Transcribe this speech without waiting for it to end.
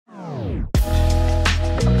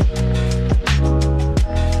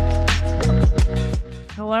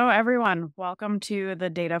Hello, everyone. Welcome to the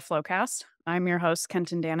Data Flowcast. I'm your host,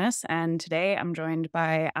 Kenton Danis, and today I'm joined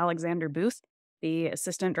by Alexander Booth, the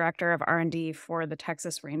Assistant Director of R&D for the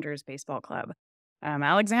Texas Rangers Baseball Club.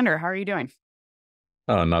 Alexander, how are you doing?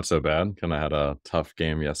 Oh, not so bad. Kind of had a tough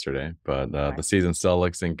game yesterday, but Okay, the season still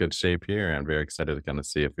looks in good shape here, and very excited to kind of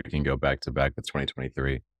see if we can go back to back with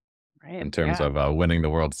 2023 right. in terms Yeah. of winning the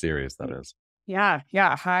World Series. That is. Yeah.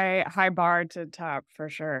 High bar to top for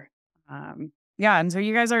sure. Yeah, and so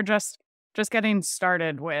you guys are just getting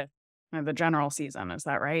started with the general season, is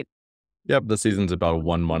that right? Yep, the season's about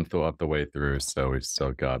 1 month up the way through, so we've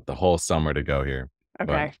still got the whole summer to go here. But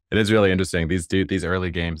Okay. it is really interesting. These early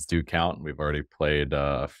games do count. We've already played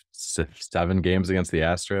 7 games against the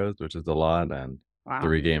Astros, which is a lot, and Wow.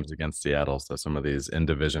 3 games against Seattle. So some of these in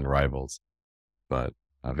division rivals. But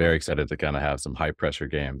I'm Okay. very excited to kind of have some high pressure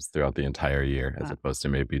games throughout the entire year as Uh, opposed to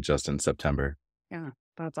maybe just in September. Yeah,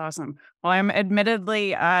 that's awesome. Well, I'm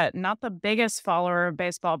admittedly not the biggest follower of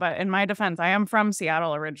baseball, but in my defense, I am from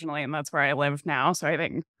Seattle originally, and that's where I live now. So I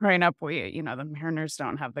think growing up, the Mariners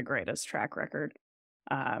don't have the greatest track record.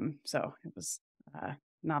 So it was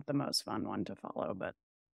not the most fun one to follow, but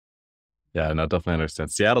Yeah, no, definitely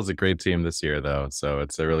understand. Seattle's a great team this year, though. So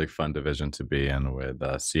it's a really fun division to be in with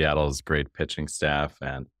Seattle's great pitching staff.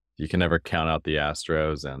 And you can never count out the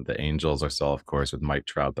Astros, and the Angels are still, of course, with Mike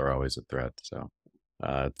Trout. They're always a threat. So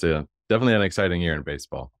definitely an exciting year in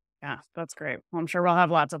baseball. yeah, that's great. Well, I'm sure we'll have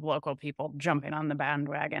lots of local people jumping on the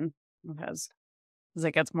bandwagon as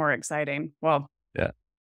it gets more exciting. Well, Yeah.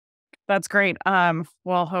 that's great.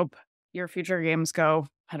 We'll hope your future games go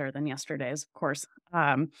better than yesterday's, of course.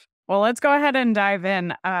 Well, let's go ahead and dive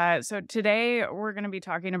in. So today we're going to be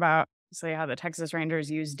talking about how the Texas Rangers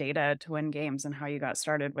use data to win games and how you got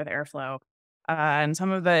started with Airflow, and some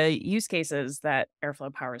of the use cases that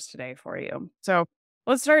Airflow powers today for you. So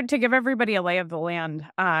let's start to give everybody a lay of the land.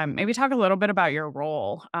 Maybe talk a little bit about your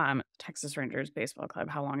role, Texas Rangers Baseball Club.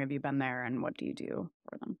 How long have you been there, and what do you do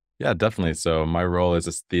for them? Yeah, definitely. So my role is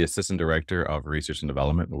as the assistant director of research and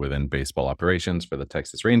development within baseball operations for the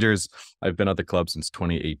Texas Rangers. I've been at the club since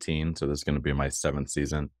 2018, so this is going to be my 7th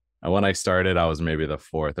season. And when I started, I was maybe the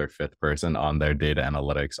 4th or 5th person on their data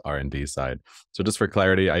analytics R&D side. So just for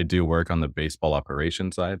clarity, I do work on the baseball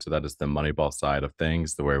operations side. So that is the Moneyball side of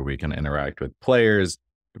things, where we can interact with players,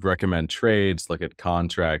 recommend trades, look at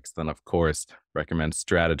contracts, then of course recommend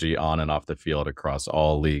strategy on and off the field across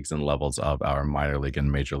all leagues and levels of our minor league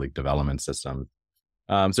and major league development system.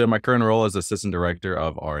 So in my current role as assistant director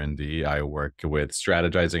of R&D, I work with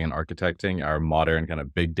strategizing and architecting our modern kind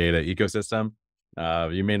of big data ecosystem.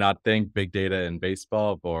 You may not think big data in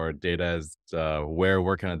baseball, or data is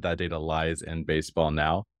where kind of that data lies in baseball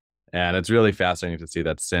now. And it's really fascinating to see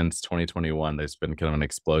that since 2021, there's been kind of an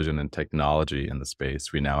explosion in technology in the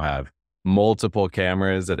space. We now have multiple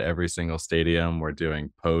cameras at every single stadium. We're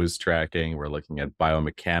doing pose tracking. We're looking at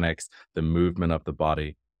biomechanics, the movement of the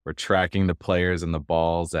body. We're tracking the players and the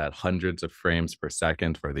balls at hundreds of frames per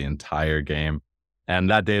second for the entire game. And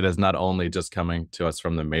that data is not only just coming to us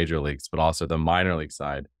from the major leagues, but also the minor league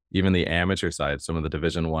side, even the amateur side. Some of the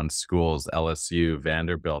Division I schools, LSU,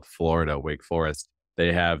 Vanderbilt, Florida, Wake Forest,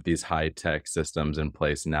 they have these high-tech systems in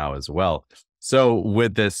place now as well. So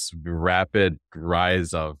with this rapid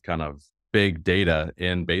rise of kind of big data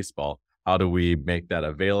in baseball, how do we make that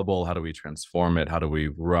available? How do we transform it? How do we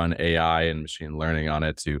run AI and machine learning on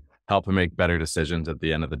it to help make better decisions at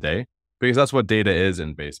the end of the day? Because that's what data is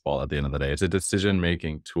in baseball at the end of the day. It's a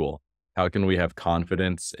decision-making tool. How can we have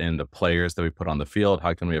confidence in the players that we put on the field?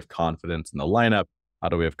 How can we have confidence in the lineup? How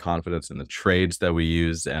do we have confidence in the trades that we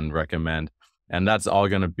use and recommend? And that's all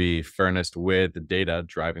going to be furnished with data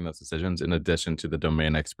driving those decisions, in addition to the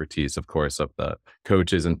domain expertise, of course, of the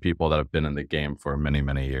coaches and people that have been in the game for many,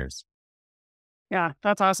 many years. Yeah,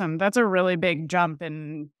 that's awesome. That's a really big jump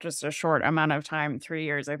in just a short amount of time, 3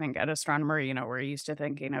 years. I think at Astronomer, we're used to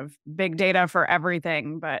thinking of big data for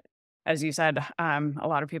everything, but as you said, a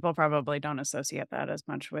lot of people probably don't associate that as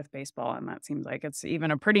much with baseball, and that seems like it's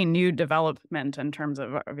even a pretty new development in terms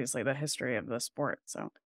of obviously the history of the sport.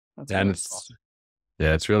 So that's And really cool.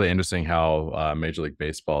 it's really interesting how Major League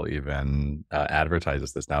Baseball even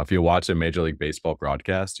advertises this now. If you watch a Major League Baseball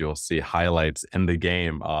broadcast, you'll see highlights in the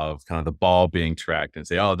game of kind of the ball being tracked and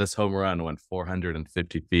say, "Oh, this home run went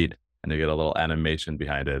 450 feet," and you get a little animation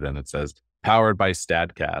behind it, and it says "Powered by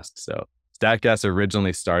Statcast." So Statcast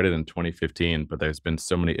originally started in 2015, but there's been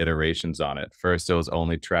so many iterations on it. First, it was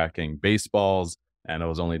only tracking baseballs, and it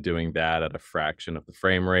was only doing that at a fraction of the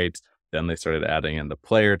frame rate. Then they started adding in the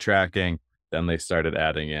player tracking. Then they started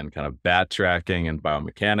adding in kind of bat tracking and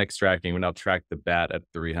biomechanics tracking. We now track the bat at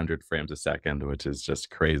 300 frames a second, which is just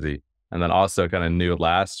crazy. And then also kind of new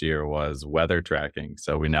last year was weather tracking.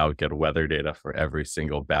 So we now get weather data for every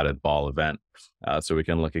single batted ball event. So we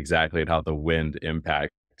can look exactly at how the wind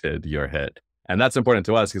impacted your hit. And that's important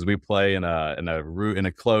to us because we play in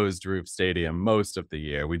a closed roof stadium most of the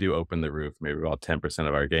year. We do open the roof maybe about 10%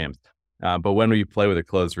 of our games. But when we play with a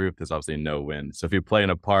closed roof, there's obviously no wind. So if you play in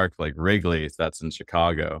a park like Wrigley's, that's in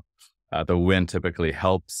Chicago, the wind typically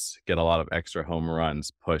helps get a lot of extra home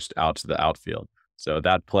runs pushed out to the outfield. So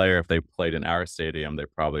that player, if they played in our stadium, they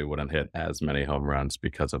probably wouldn't hit as many home runs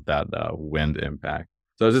because of that wind impact.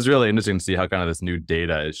 So it's just really interesting to see how kind of this new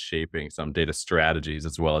data is shaping some data strategies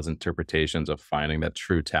as well as interpretations of finding that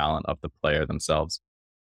true talent of the player themselves.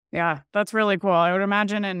 Yeah, that's really cool. I would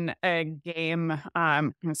imagine in a game, a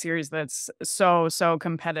series that's so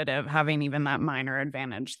competitive, having even that minor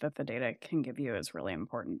advantage that the data can give you is really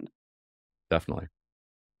important. Definitely.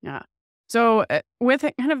 Yeah. So, with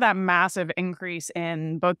kind of that massive increase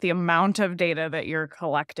in both the amount of data that you're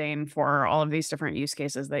collecting for all of these different use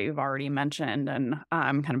cases that you've already mentioned, and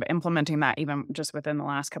kind of implementing that even just within the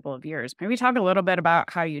last couple of years, maybe talk a little bit about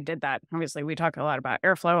how you did that. Obviously, we talk a lot about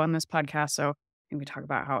Airflow on this podcast, so maybe talk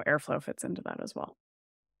about how Airflow fits into that as well.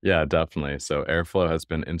 Yeah, definitely. So Airflow has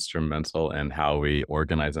been instrumental in how we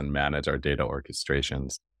organize and manage our data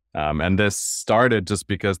orchestrations. And this started just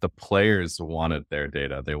because the players wanted their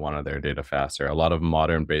data. They wanted their data faster. A lot of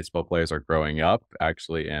modern baseball players are growing up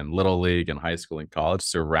actually in little league and high school and college,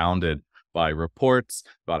 surrounded by reports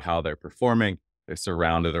about how they're performing. They're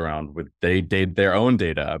surrounded around with their own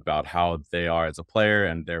data about how they are as a player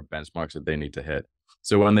and their benchmarks that they need to hit.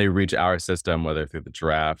 So when they reach our system, whether through the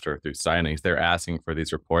draft or through signings, they're asking for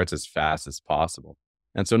these reports as fast as possible.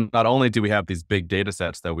 And so not only do we have these big data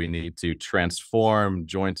sets that we need to transform,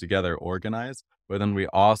 join together, organize, but then we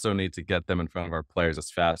also need to get them in front of our players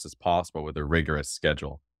as fast as possible with a rigorous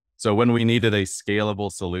schedule. So when we needed a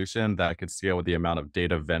scalable solution that could scale with the amount of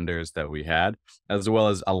data vendors that we had, as well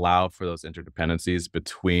as allow for those interdependencies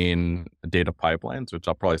between data pipelines, which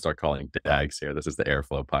I'll probably start calling DAGs here. This is the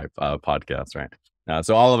Airflow pipe podcast, right?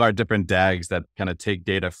 So all of our different DAGs that kind of take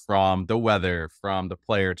data from the weather, from the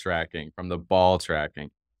player tracking, from the ball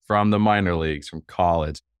tracking, from the minor leagues, from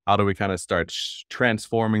college. How do we kind of start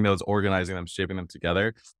transforming those, organizing them, shaping them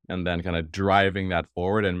together, and then kind of driving that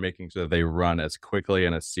forward and making sure that they run as quickly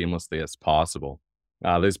and as seamlessly as possible?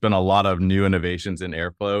 There's been a lot of new innovations in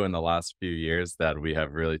Airflow in the last few years that we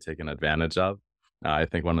have really taken advantage of. I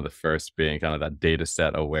think one of the first being kind of that data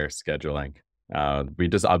set aware scheduling. We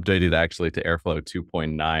just updated actually to Airflow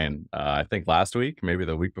 2.9, I think last week, maybe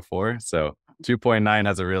the week before. So 2.9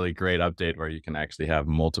 has a really great update where you can actually have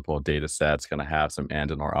multiple data sets, kind of have some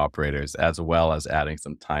and/or operators, as well as adding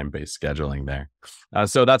some time-based scheduling there.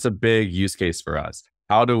 So that's a big use case for us.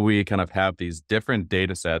 How do we kind of have these different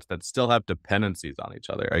data sets that still have dependencies on each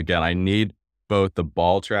other? Again, I need both the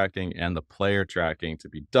ball tracking and the player tracking to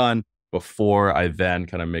be done before I then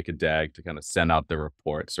kind of make a DAG to kind of send out the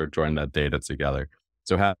reports or join that data together.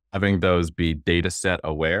 So having those be data set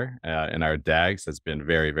aware in our DAGs has been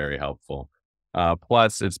very, very helpful.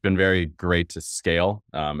 Plus, it's been very great to scale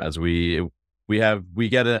as we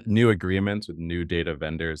get new agreements with new data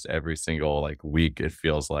vendors every single like week. It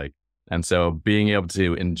feels like. And so being able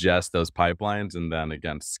to ingest those pipelines and then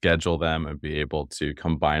again schedule them and be able to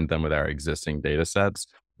combine them with our existing data sets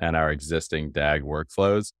and our existing DAG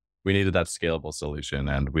workflows, we needed that scalable solution,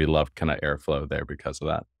 and we love kind of Airflow there because of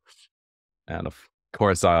that. And of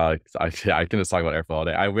course, I can just talk about Airflow all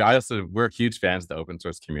day. We're huge fans of the open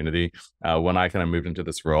source community. When I kind of moved into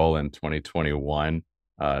this role in 2021,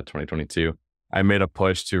 2022, I made a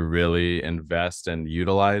push to really invest and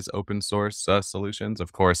utilize open source solutions.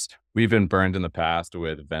 Of course, we've been burned in the past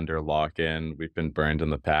with vendor lock-in. We've been burned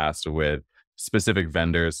in the past with specific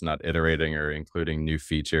vendors not iterating or including new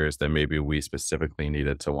features that maybe we specifically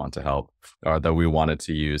needed to want to help or that we wanted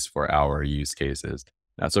to use for our use cases.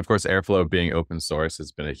 So of course, Airflow being open source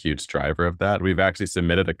has been a huge driver of that. We've actually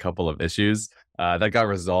submitted a couple of issues that got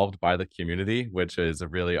resolved by the community, which is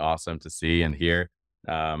really awesome to see and hear,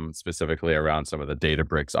 specifically around some of the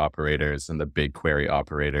Databricks operators and the BigQuery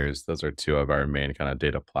operators. Those are two of our main kind of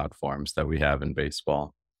data platforms that we have in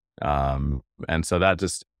baseball. And so that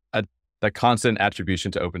just the constant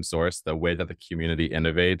attribution to open source, the way that the community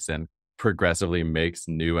innovates and progressively makes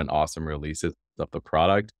new and awesome releases of the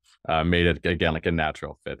product, made it again like a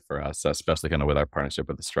natural fit for us, especially kind of with our partnership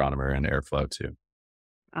with Astronomer and Airflow too.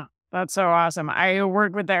 Oh, that's so awesome. I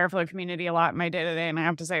work with the Airflow community a lot in my day to day, and I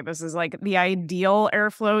have to say, this is like the ideal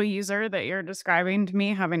Airflow user that you're describing to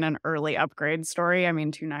me, having an early upgrade story. I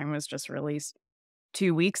mean, 2.9 was just released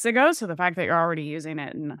 2 weeks ago. So the fact that you're already using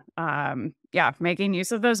it and yeah, making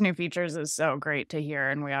use of those new features is so great to hear.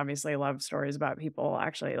 And we obviously love stories about people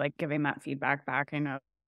actually like giving that feedback back. I know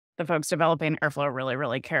the folks developing Airflow really,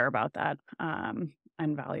 really care about that and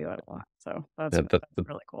value it a lot. So Yeah, that's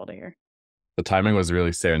really cool to hear. the timing was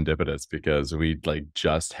really serendipitous because we like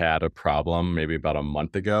just had a problem maybe about a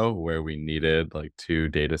month ago where we needed like two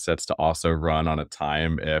data sets to also run on a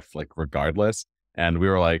time if like regardless. And we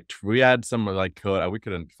were like, we had some like code we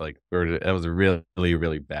couldn't like it was a really,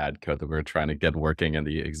 really bad code that we were trying to get working in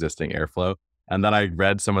the existing Airflow. And then I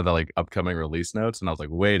read some of the like upcoming release notes and I was like,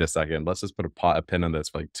 wait a second, let's just put a pin in this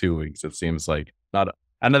for like 2 weeks. It seems like not.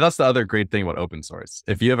 And that's the other great thing about open source.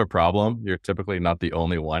 If you have a problem, you're typically not the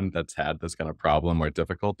only one that's had this kind of problem or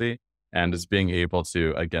difficulty. And just being able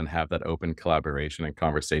to, again, have that open collaboration and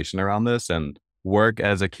conversation around this and work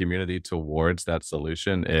as a community towards that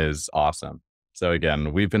solution is awesome. So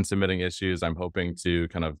again, we've been submitting issues. I'm hoping to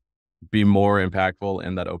kind of be more impactful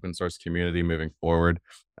in that open source community moving forward.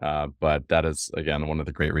 But that is, again, one of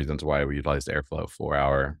the great reasons why we utilized Airflow for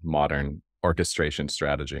our modern orchestration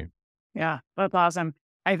strategy. Yeah, that's awesome.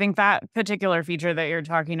 I think that particular feature that you're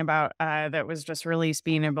talking about, that was just released,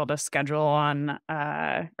 being able to schedule on,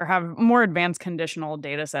 or have more advanced conditional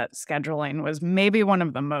data set scheduling was maybe one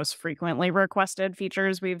of the most frequently requested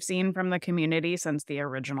features we've seen from the community since the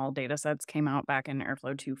original data sets came out back in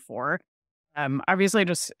Airflow 2.4. Obviously,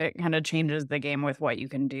 just it kind of changes the game with what you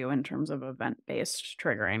can do in terms of event-based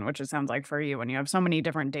triggering, which it sounds like for you when you have so many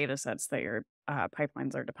different data sets that your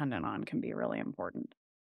pipelines are dependent on can be really important.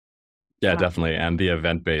 Yeah, Uh, definitely. And the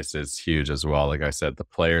event base is huge as well. Like I said, the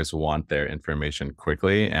players want their information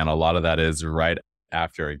quickly, and a lot of that is right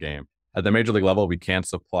after a game. At the major league level, we can't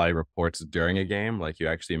supply reports during a game like you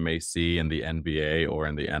actually may see in the NBA or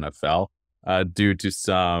in the NFL due to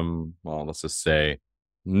some, well, let's just say,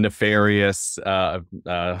 nefarious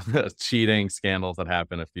cheating scandals that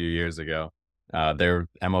happened a few years ago. Their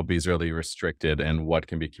MLB is really restricted in what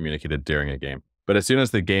can be communicated during a game. But as soon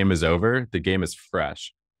as the game is over, the game is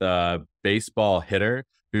fresh. The baseball hitter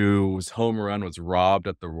whose home run was robbed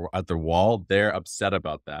at the wall, they're upset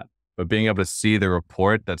about that. But being able to see the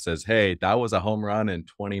report that says, "Hey, that was a home run in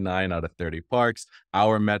 29 out of 30 parks.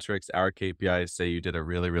 Our metrics, our KPIs say you did a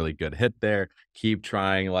really, really good hit there. Keep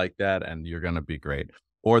trying like that, and you're gonna be great."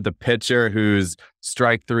 Or the pitcher whose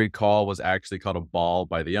strike three call was actually called a ball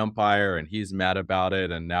by the umpire, and he's mad about it,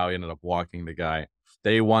 and now he ended up walking the guy.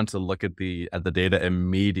 They want to look at the data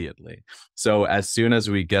immediately. So as soon as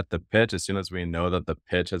we get the pitch, as soon as we know that the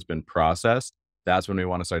pitch has been processed, that's when we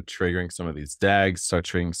want to start triggering some of these DAGs, start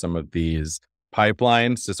triggering some of these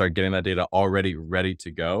pipelines to start getting that data already ready to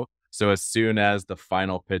go. So as soon as the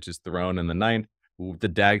final pitch is thrown in the ninth, the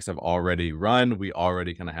DAGs have already run. We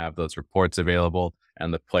already kind of have those reports available,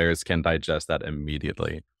 and the players can digest that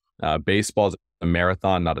immediately. Baseball is a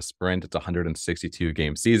marathon, not a sprint. It's a 162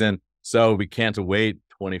 game season. So we can't wait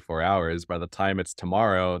 24 hours. By the time it's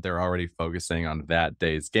tomorrow, they're already focusing on that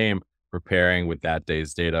day's game, preparing with that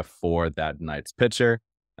day's data for that night's pitcher.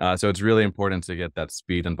 So it's really important to get that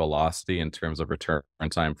speed and velocity in terms of return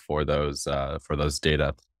time for those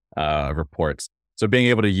data reports. So being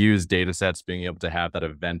able to use data sets, being able to have that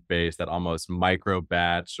event based, that almost micro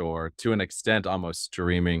batch, or to an extent, almost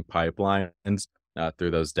streaming pipelines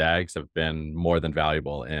through those DAGs have been more than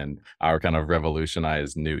valuable in our kind of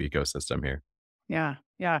revolutionized new ecosystem here. Yeah,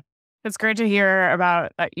 yeah. It's great to hear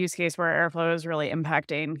about that use case where Airflow is really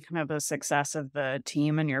impacting kind of the success of the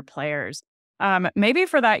team and your players. Maybe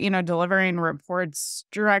for that, delivering reports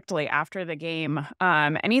directly after the game.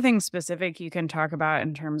 Anything specific you can talk about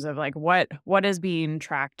in terms of like what is being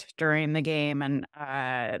tracked during the game and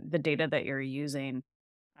the data that you're using.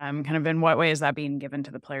 Kind of in what way is that being given to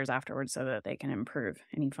the players afterwards so that they can improve?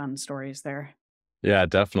 Any fun stories there? Yeah,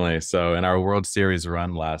 definitely. So in our World Series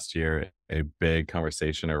run last year, a big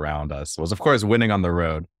conversation around us was, of course, winning on the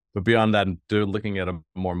road. But beyond that, looking at a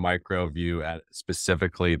more micro view at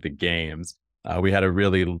specifically the games, we had a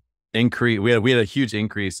really increase. We had a huge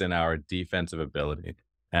increase in our defensive ability,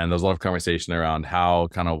 and there's a lot of conversation around how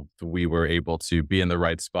kind of we were able to be in the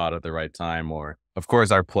right spot at the right time. Or, of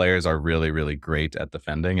course, our players are really, really great at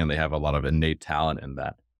defending, and they have a lot of innate talent in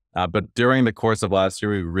that. But during the course of last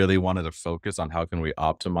year, we really wanted to focus on how can we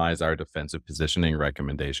optimize our defensive positioning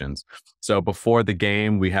recommendations. So before the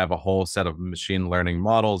game, we have a whole set of machine learning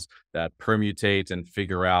models that permutate and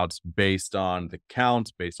figure out based on the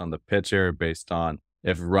count, based on the pitcher, based on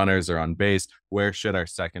if runners are on base, where should our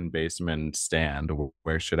second baseman stand?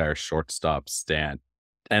 Where should our shortstop stand?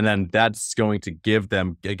 And then that's going to give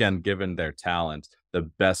them, again, given their talent, the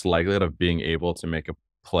best likelihood of being able to make a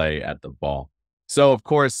play at the ball. So, of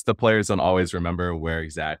course, the players don't always remember where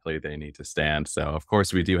exactly they need to stand. So, of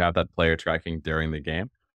course, we do have that player tracking during the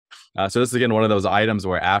game. So this is again one of those items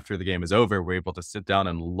where after the game is over, we're able to sit down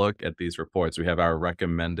and look at these reports. We have our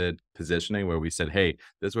recommended positioning where we said, hey,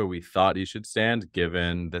 this is where we thought you should stand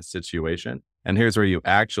given the situation. And here's where you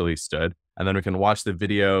actually stood. And then we can watch the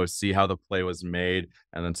video, see how the play was made,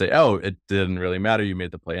 and then say, oh, it didn't really matter. You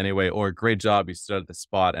made the play anyway. Or great job. You stood at the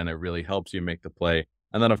spot and it really helped you make the play.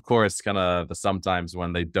 And then, of course, kind of the sometimes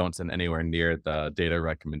when they don't send anywhere near the data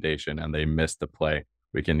recommendation and they miss the play,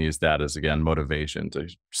 we can use that as again motivation to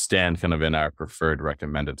stand kind of in our preferred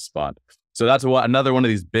recommended spot. So that's what another one of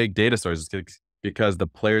these big data sources because the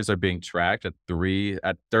players are being tracked at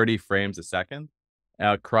 30 frames a second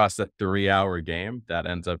across a 3-hour game. That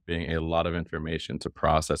ends up being a lot of information to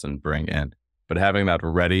process and bring in. But having that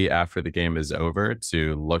ready after the game is over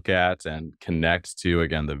to look at and connect to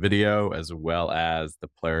again the video as well as the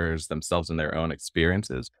players themselves and their own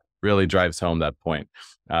experiences really drives home that point.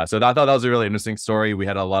 So I thought that was a really interesting story. We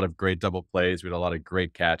had a lot of great double plays. We had a lot of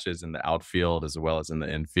great catches in the outfield as well as in the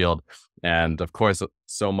infield. And of course,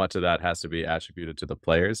 so much of that has to be attributed to the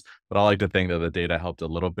players. But I like to think that the data helped a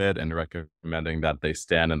little bit in recommending that they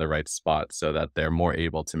stand in the right spot so that they're more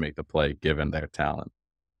able to make the play given their talent.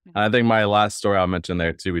 I think my last story I'll mention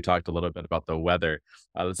there too, we talked a little bit about the weather.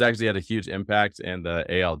 This actually had a huge impact in the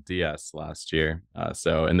ALDS last year.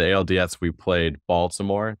 So in the ALDS, we played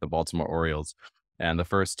Baltimore, the Baltimore Orioles, and the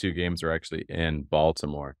first two games were actually in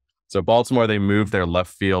Baltimore. So Baltimore, they moved their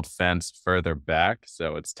left field fence further back.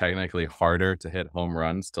 So it's technically harder to hit home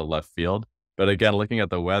runs to left field. But again, looking at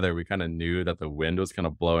the weather, we kind of knew that the wind was kind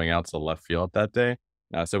of blowing out to left field that day.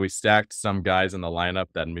 So we stacked some guys in the lineup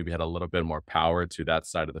that maybe had a little bit more power to that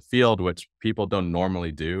side of the field, which people don't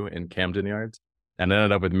normally do in Camden Yards, and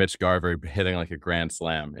ended up with Mitch Garver hitting like a grand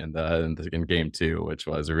slam in game two, which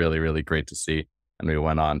was really really great to see. And we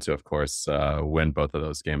went on to, of course, win both of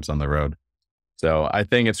those games on the road. So I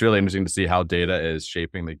think it's really interesting to see how data is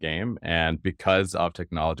shaping the game. And because of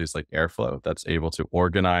technologies like Airflow that's able to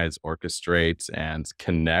organize, orchestrate, and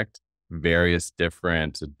connect various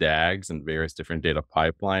different DAGs and various different data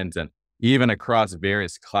pipelines, and even across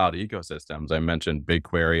various cloud ecosystems. I mentioned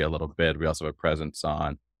BigQuery a little bit. We also have a presence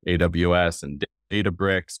on AWS and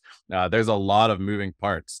Databricks. There's a lot of moving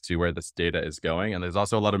parts to where this data is going. And there's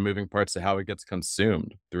also a lot of moving parts to how it gets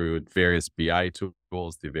consumed through various BI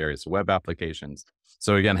tools, through various web applications.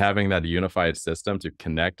 So again, having that unified system to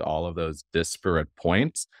connect all of those disparate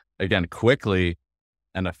points, again, quickly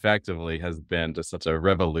and effectively has been just such a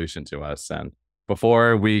revolution to us. And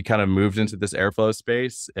before we kind of moved into this Airflow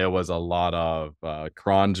space, it was a lot of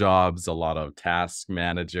cron jobs, a lot of task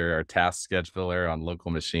manager or task scheduler on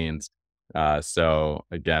local machines. So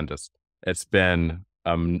again, just it's been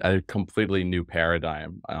a completely new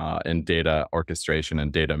paradigm in data orchestration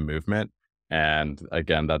and data movement. And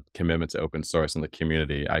again, that commitment to open source in the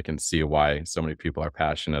community, I can see why so many people are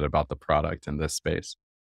passionate about the product in this space.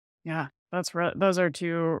 Yeah, those are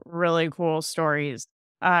two really cool stories.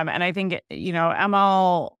 And I think,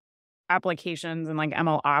 ML applications and like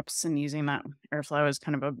ML ops and using that Airflow is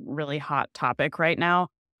kind of a really hot topic right now.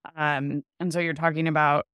 And so you're talking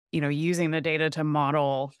about, using the data to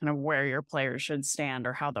model kind of where your players should stand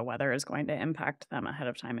or how the weather is going to impact them ahead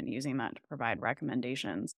of time and using that to provide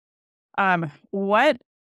recommendations. Um, what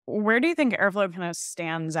where do you think Airflow kind of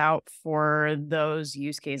stands out for those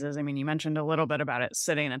use cases? I mean, you mentioned a little bit about it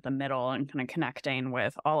sitting at the middle and kind of connecting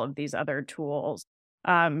with all of these other tools.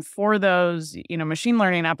 For those, machine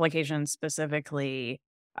learning applications specifically,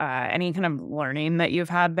 any kind of learning that you've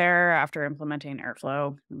had there after implementing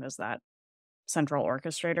Airflow as that central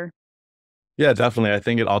orchestrator? Yeah, definitely. I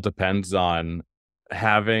think it all depends on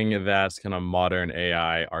having that kind of modern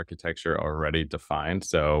AI architecture already defined.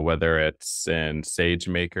 So whether it's in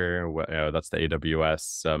SageMaker, that's the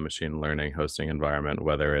AWS machine learning hosting environment,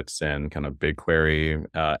 whether it's in kind of BigQuery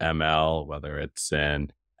ML, whether it's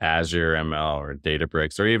in Azure ML or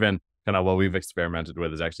Databricks, or even kind of what we've experimented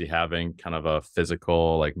with is actually having kind of a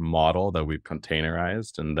physical like model that we've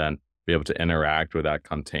containerized and then be able to interact with that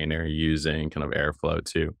container using kind of Airflow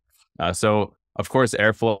too. So of course,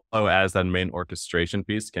 Airflow as that main orchestration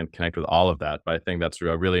piece can connect with all of that. But I think that's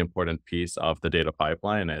a really important piece of the data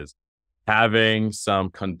pipeline is having some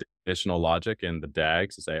conditional logic in the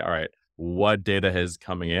DAGs to say, all right, what data is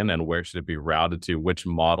coming in and where should it be routed to? Which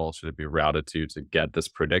model should it be routed to get this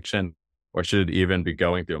prediction? Or should it even be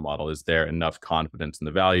going through a model? Is there enough confidence in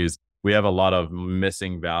the values? We have a lot of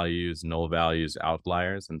missing values, null values,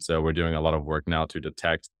 outliers. And so we're doing a lot of work now to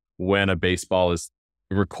detect when a baseball is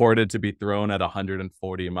recorded to be thrown at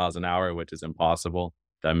 140 miles an hour, which is impossible.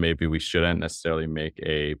 that maybe we shouldn't necessarily make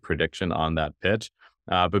a prediction on that pitch.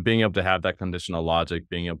 But being able to have that conditional logic,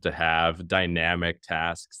 being able to have dynamic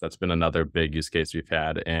tasks, that's been another big use case we've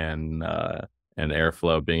had in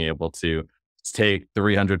Airflow, being able to take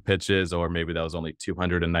 300 pitches, or maybe that was only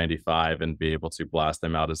 295, and be able to blast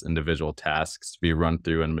them out as individual tasks to be run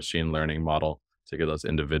through a machine learning model to get those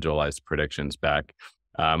individualized predictions back.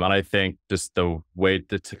 And I think just the way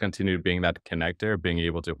to continue being that connector, being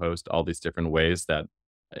able to host all these different ways that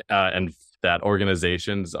and that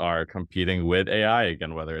organizations are competing with AI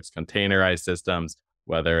again, whether it's containerized systems,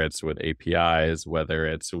 whether it's with APIs, whether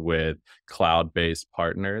it's with cloud-based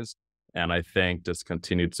partners. And I think just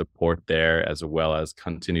continued support there, as well as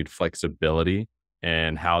continued flexibility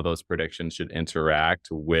and how those predictions should interact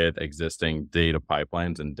with existing data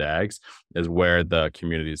pipelines and DAGs is where the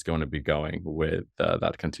community is going to be going with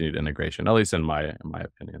that continued integration, at least in my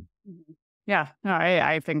opinion. Mhm. Yeah, no,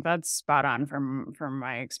 I think that's spot on from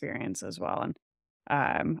my experience as well.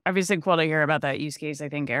 And obviously cool to hear about that use case. I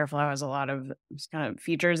think Airflow has a lot of these kind of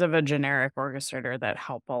features of a generic orchestrator that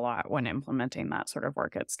help a lot when implementing that sort of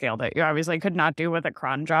work at scale that you obviously could not do with a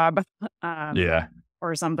cron job. um, Yeah,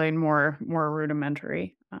 or something more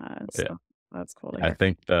rudimentary. yeah. So that's cool to I hear.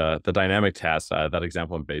 think the dynamic task, that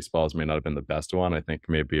example in baseballs may not have been the best one. I think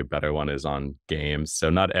maybe a better one is on games. So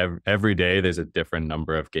not every day there's a different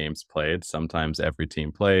number of games played. Sometimes every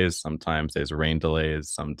team plays. Sometimes there's rain delays.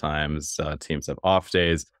 Sometimes teams have off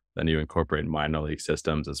days. Then you incorporate minor league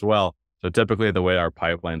systems as well. So typically the way our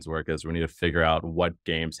pipelines work is we need to figure out what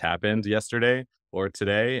games happened yesterday or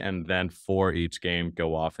today, and then for each game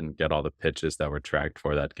go off and get all the pitches that were tracked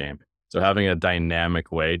for that game. So having a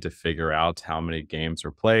dynamic way to figure out how many games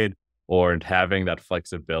were played, or having that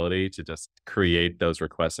flexibility to just create those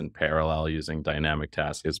requests in parallel using dynamic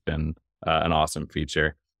tasks has been an awesome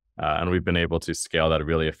feature. And we've been able to scale that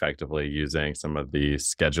really effectively using some of the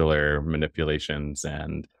scheduler manipulations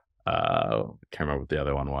and I can't remember what the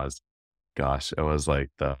other one was. Gosh, it was like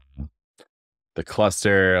the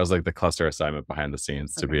cluster. It was like the cluster assignment behind the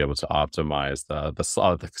scenes to Okay. be able to optimize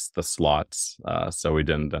the slots, so we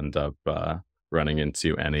didn't end up running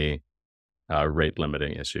into any rate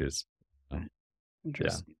limiting issues. Uh, yeah.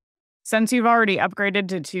 Interesting. Since you've already upgraded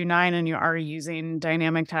to 2.9 and you are using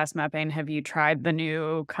dynamic task mapping, have you tried the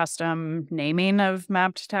new custom naming of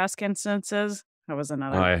mapped task instances? That was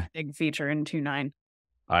another I big feature in 2.9.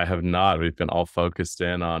 I have not. We've been all focused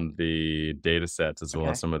in on the data sets as well as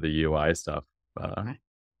Okay. some of the UI stuff. Okay.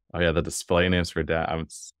 Oh yeah, the display names for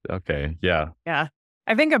okay. Yeah. Yeah.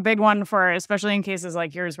 I think a big one for especially in cases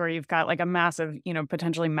like yours where you've got like a massive,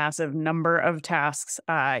 potentially massive number of tasks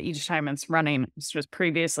each time it's running. It's just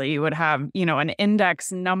previously you would have, an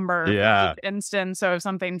index number for each Yeah. instance. So if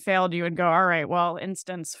something failed, you would go, all right, well,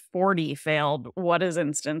 instance 40 failed. What is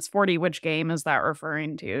instance 40? Which game is that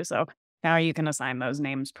referring to? So now you can assign those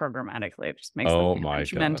names programmatically. It just makes the Oh my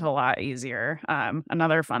management god. a lot easier.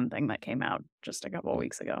 Another fun thing that came out just a couple of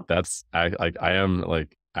weeks ago. I am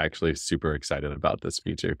like actually super excited about this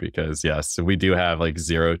feature because yes, we do have like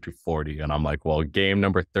 0 to 40, and I'm like, well, game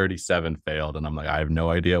number 37 failed, and I'm like, I have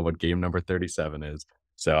no idea what game number 37 is.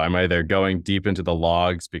 So I'm either going deep into the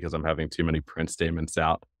logs because I'm having too many print statements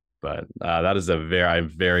out, but that is a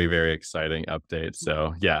very exciting update.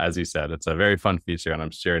 So yeah, as you said, it's a very fun feature, and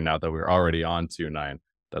I'm sure now that we're already on 2.9,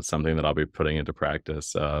 that's something that I'll be putting into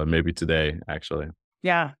practice maybe today actually.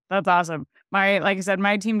 Yeah, that's awesome. Like I said,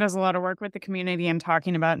 my team does a lot of work with the community and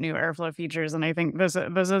talking about new Airflow features, and I think this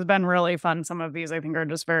has been really fun. Some of these I think are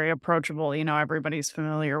just very approachable. Everybody's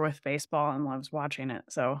familiar with baseball and loves watching it,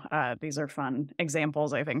 so these are fun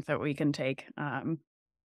examples. I think that we can take and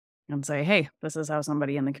say, hey, this is how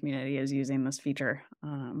somebody in the community is using this feature.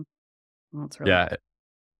 That's really Yeah,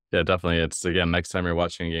 yeah, definitely. It's again, next time you're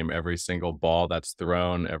watching a game, every single ball that's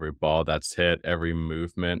thrown, every ball that's hit, every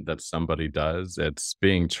movement that somebody does, it's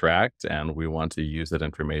being tracked. And we want to use that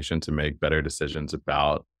information to make better decisions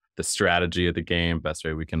about the strategy of the game, best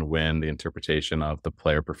way we can win, the interpretation of the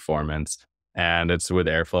player performance. And it's with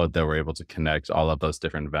Airflow that we're able to connect all of those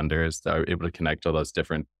different vendors, that are able to connect all those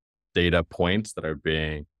different data points that are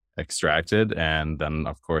being extracted. And then,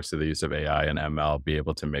 of course, through the use of AI and ML, be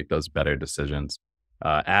able to make those better decisions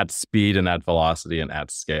at speed and at velocity and at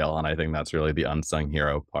scale. And I think that's really the unsung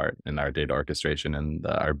hero part in our data orchestration and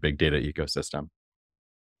our big data ecosystem.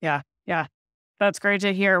 yeah, yeah. That's great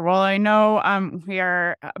to hear. Well, I know we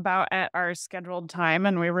are about at our scheduled time,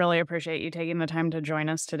 and we really appreciate you taking the time to join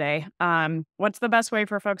us today. What's the best way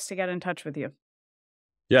for folks to get in touch with you?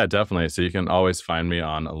 Yeah, definitely. So you can always find me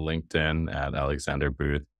on LinkedIn at Alexander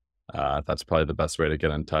Booth. That's probably the best way to get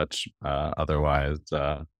in touch. Otherwise,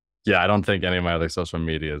 Yeah, I don't think any of my other social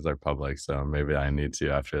medias are public, so maybe I need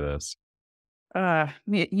to after this.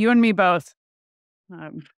 You and me both.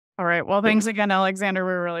 Um, all right. Well, thanks again, Alexander.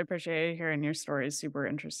 We really appreciate hearing your stories. Super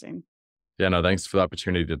interesting. Yeah, no, thanks for the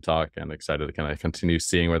opportunity to talk and excited to kind of continue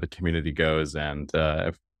seeing where the community goes. And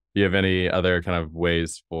if you have any other kind of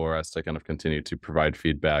ways for us to kind of continue to provide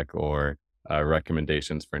feedback or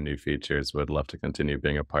recommendations for new features, would love to continue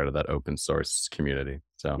being a part of that open source community.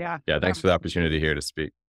 So Yeah. yeah, thanks for the opportunity here to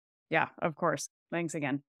speak. Yeah, of course. Thanks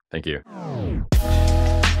again. Thank you.